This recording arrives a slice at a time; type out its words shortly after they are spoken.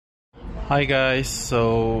Hi guys,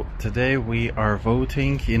 so today we are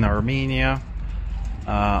voting in Armenia.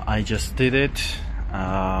 I just did it.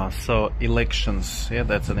 So elections, yeah,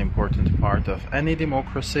 that's an important part of any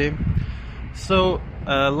democracy. So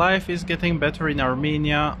life is getting better in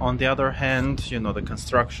Armenia. On the other hand, the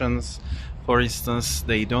constructions, for instance,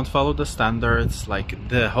 they don't follow the standards. Like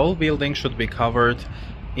the whole building should be covered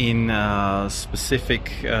in specific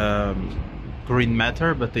green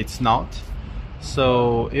matter, but it's not.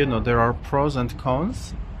 So, there are pros and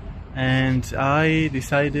cons, and I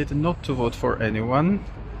decided not to vote for anyone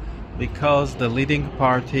because the leading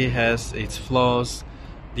party has its flaws,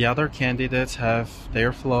 the other candidates have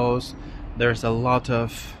their flaws. There's a lot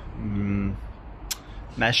of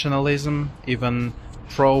nationalism, even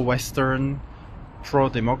pro-Western,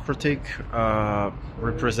 pro-democratic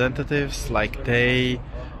representatives, like they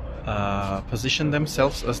position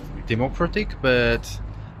themselves as democratic, but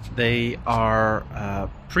they are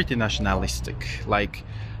pretty nationalistic. Like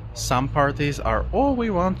some parties are, oh, we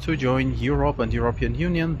want to join Europe and European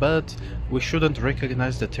Union, but we shouldn't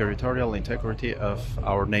recognize the territorial integrity of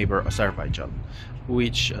our neighbor Azerbaijan,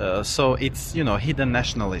 which so it's hidden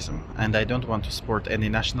nationalism, and I don't want to support any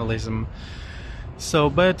nationalism. So,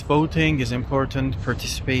 but voting is important,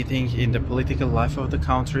 participating in the political life of the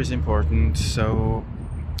country is important, so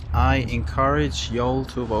I encourage y'all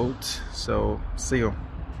to vote. So see you.